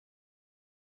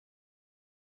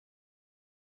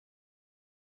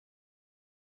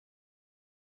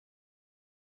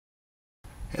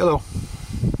Hello.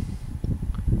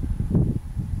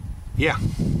 Yeah.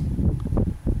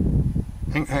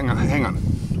 Hang on.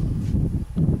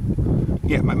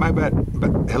 Yeah, my bad.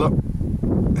 But hello.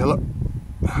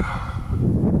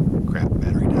 Crap,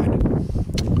 battery died.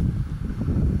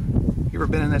 You ever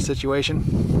been in that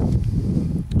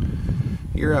situation?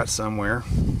 You're out somewhere,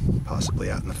 possibly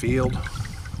out in the field,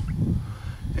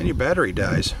 and your battery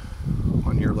dies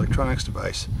on your electronics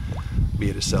device, be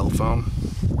it a cell phone,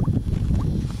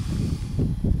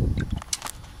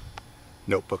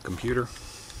 notebook computer,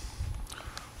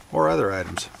 or other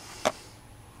items.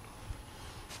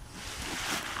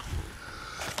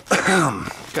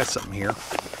 Got something here.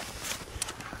 It's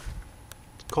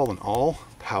called an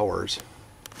Allpowers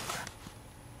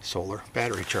solar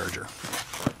battery charger.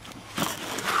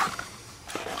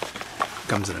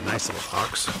 Comes in a nice little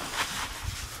box.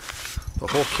 The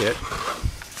whole kit,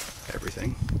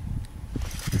 everything,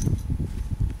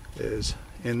 is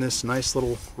in this nice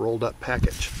little rolled up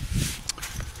package.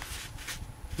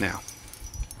 Now,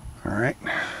 all right.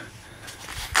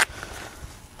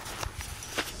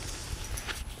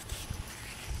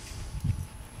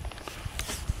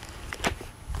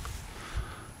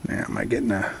 Now, am I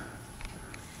getting a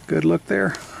good look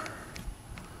there?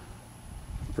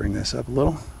 Bring this up a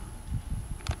little.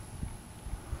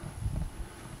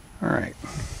 All right.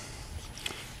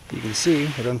 You can see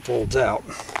it unfolds out.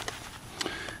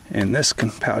 And this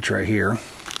pouch right here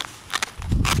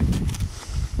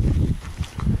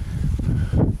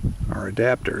are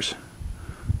adapters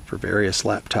for various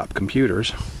laptop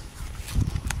computers.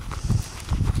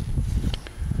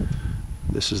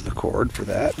 This is the cord for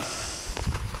that.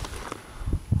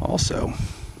 Also,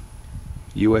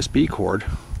 USB cord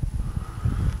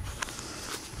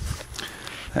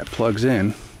that plugs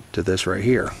in to this right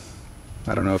here.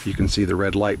 I don't know if you can see the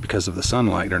red light because of the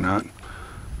sunlight or not.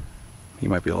 You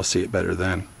might be able to see it better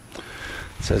then.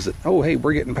 It says that, oh hey,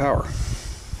 we're getting power.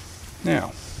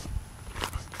 Now,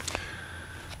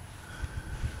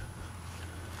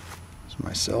 it's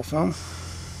my cell phone.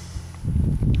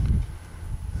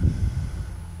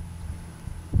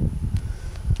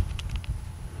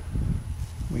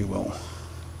 We will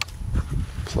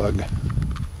plug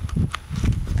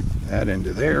that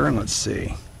into there, and let's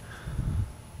see.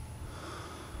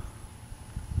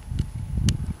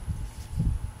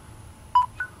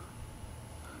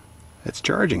 It's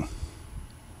charging.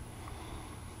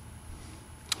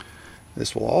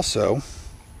 This will also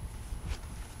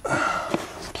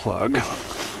plug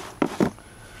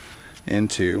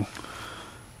into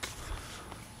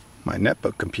my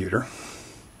netbook computer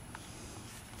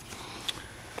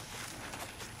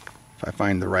if I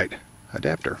find the right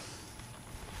adapter.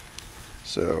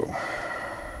 So,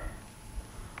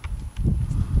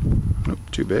 nope,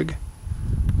 too big.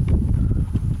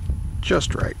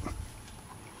 Just right.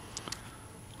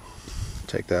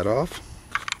 Take that off.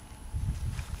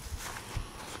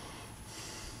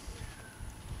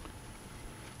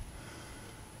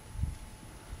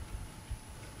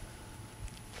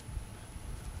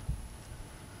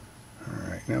 All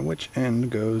right, now which end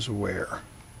goes where?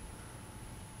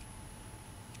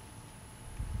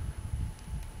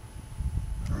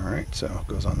 All right, so it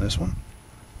goes on this one.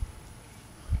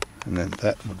 And then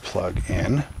that would plug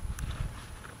in.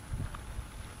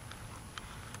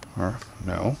 Or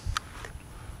no.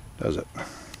 Does it?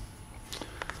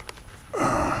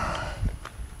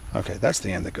 Okay, that's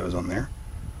the end that goes on there.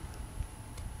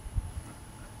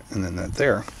 And then that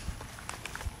there.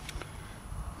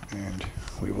 And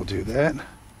we will do that.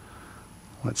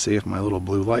 Let's see if my little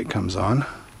blue light comes on.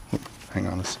 Hang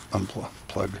on, let's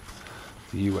unplug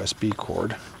the USB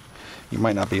cord. You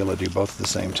might not be able to do both at the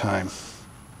same time.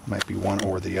 It might be one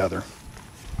or the other.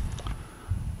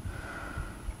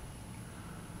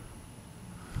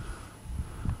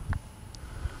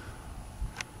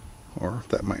 Or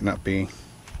that might not be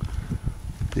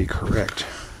the correct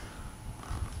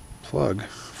plug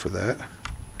for that.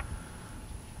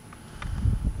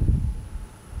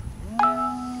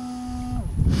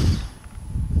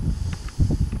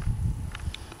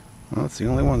 Well, it's the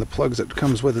only one of the plugs that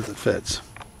comes with it that fits.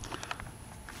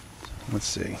 Let's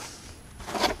see.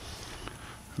 I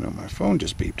know my phone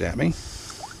just beeped at me.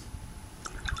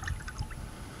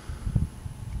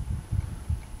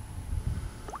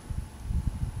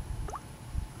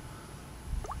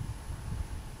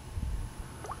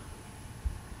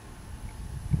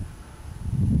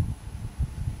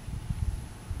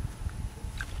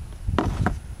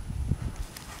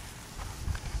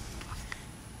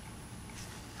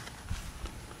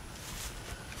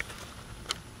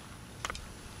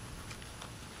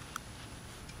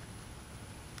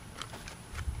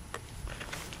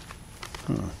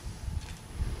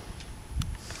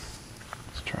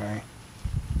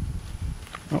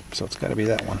 So it's got to be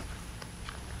that one.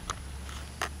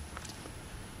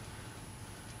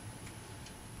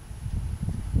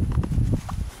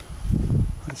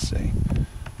 Let's see.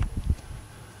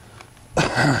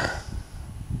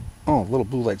 Oh, little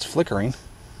blue light's flickering.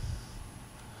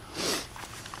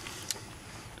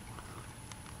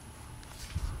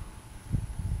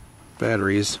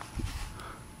 Batteries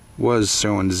was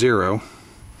showing 0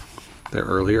 there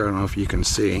earlier. I don't know if you can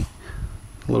see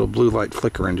a little blue light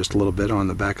flickering just a little bit on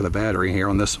the back of the battery here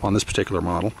on this particular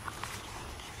model.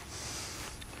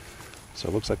 So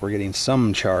it looks like we're getting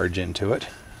some charge into it.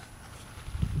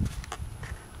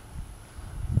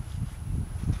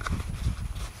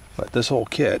 But this whole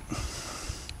kit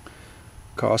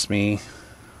cost me,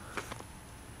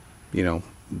 you know,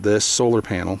 this solar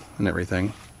panel and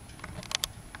everything.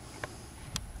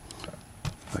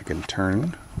 I can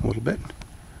turn a little bit.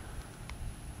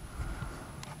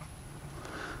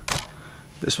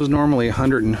 This was normally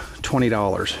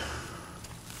 $120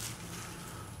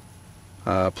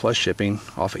 plus shipping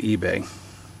off of eBay.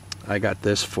 I got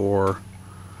this for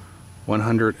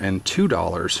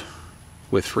 $102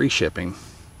 with free shipping.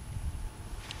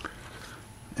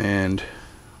 And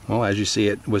well, as you see,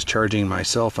 it was charging my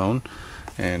cell phone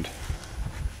and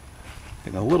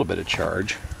getting a little bit of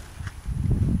charge,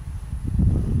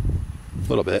 a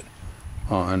little bit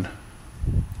on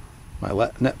my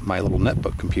little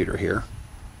netbook computer here.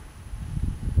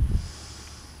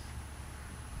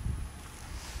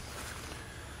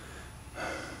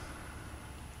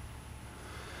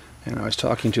 And I was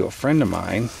talking to a friend of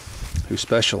mine who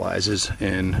specializes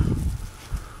in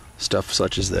stuff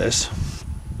such as this,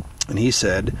 and he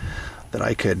said that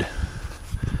I could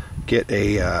get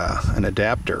an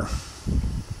adapter,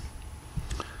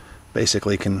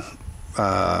 basically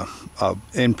a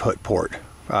input port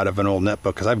out of an old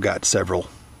netbook, because I've got several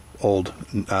old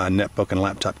netbook and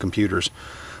laptop computers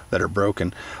that are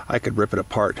broken. I could rip it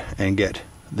apart and get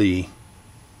the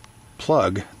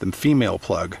plug, the female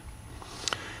plug,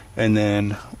 and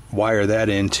then wire that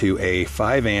into a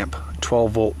 5 amp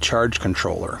 12 volt charge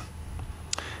controller,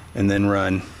 and then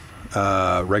run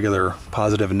regular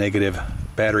positive and negative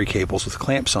battery cables with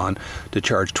clamps on to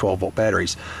charge 12 volt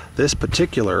batteries. This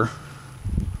particular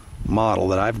model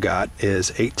that I've got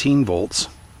is 18 volts.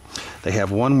 They have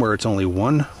one where it's only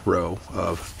one row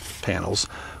of panels,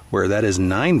 where that is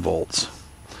 9 volts.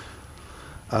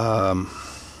 And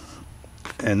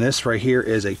this right here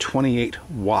is a 28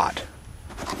 watt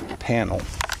panel.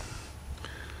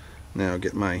 Now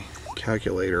get my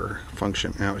calculator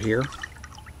function out here.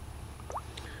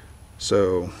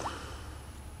 So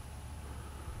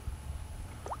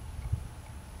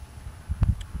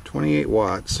 .28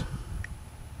 watts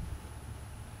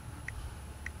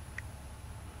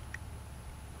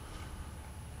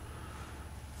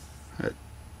at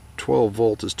 12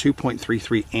 volts is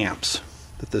 2.33 amps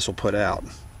that this will put out.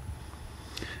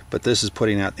 But this is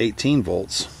putting out 18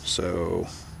 volts, so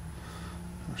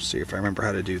let's see if I remember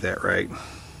how to do that right.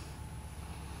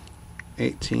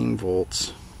 18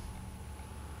 volts.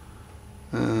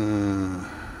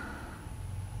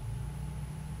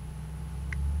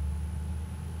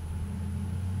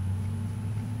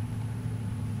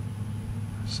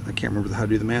 I can't remember how to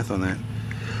do the math on that.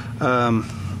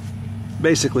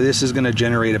 Basically, this is going to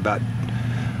generate about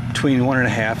between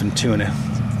 1.5 and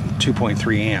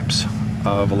 2.3 amps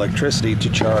of electricity to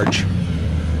charge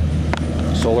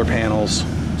solar panels,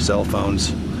 cell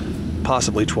phones,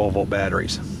 possibly 12 volt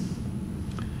batteries.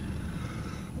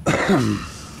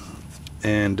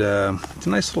 And it's a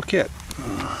nice little kit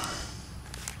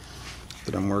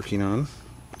that I'm working on.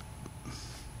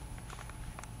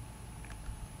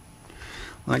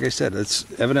 Like I said, it's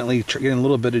evidently getting a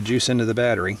little bit of juice into the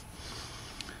battery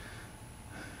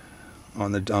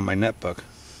on my netbook,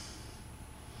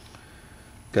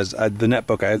 because the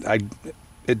netbook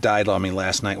it died on me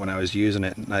last night when I was using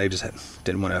it, and I just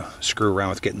didn't want to screw around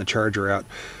with getting the charger out,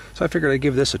 so I figured I'd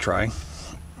give this a try.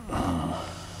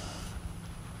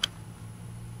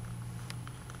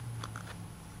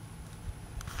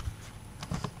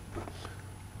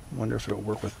 Wonder if it'll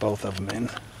work with both of them in.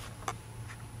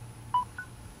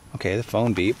 Okay, the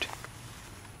phone beeped.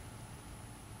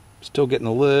 Still getting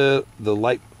the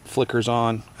light flickers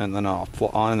on and then off,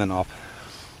 on and then off.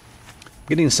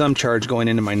 Getting some charge going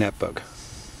into my netbook.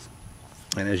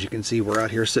 And as you can see, we're out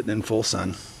here sitting in full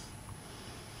sun.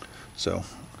 So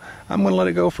I'm going to let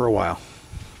it go for a while.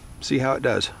 See how it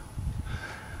does.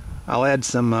 I'll add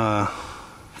some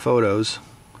photos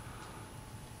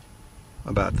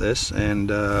about this, and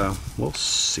we'll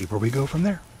see where we go from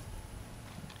there.